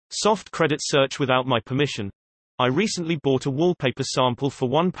Soft credit search without my permission. I recently bought a wallpaper sample for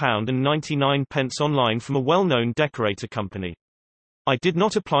 £1.99 online from a well-known decorator company. I did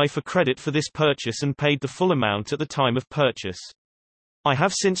not apply for credit for this purchase and paid the full amount at the time of purchase. I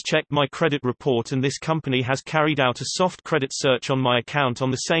have since checked my credit report and this company has carried out a soft credit search on my account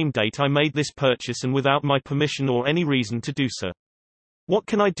on the same date I made this purchase and without my permission or any reason to do so. What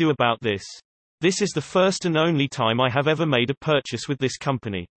can I do about this? This is the first and only time I have ever made a purchase with this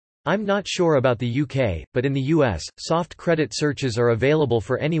company. I'm not sure about the UK, but in the US, soft credit searches are available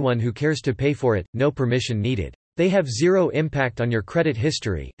for anyone who cares to pay for it, no permission needed. They have zero impact on your credit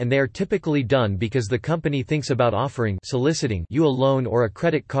history, and they are typically done because the company thinks about soliciting you a loan or a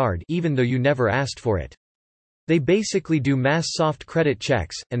credit card even though you never asked for it. They basically do mass soft credit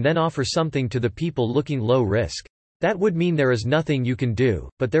checks, and then offer something to the people looking low risk. That would mean there is nothing you can do,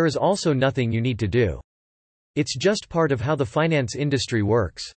 but there is also nothing you need to do. It's just part of how the finance industry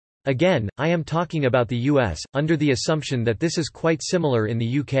works. Again, I am talking about the US, under the assumption that this is quite similar in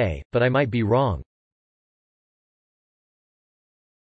the UK, but I might be wrong.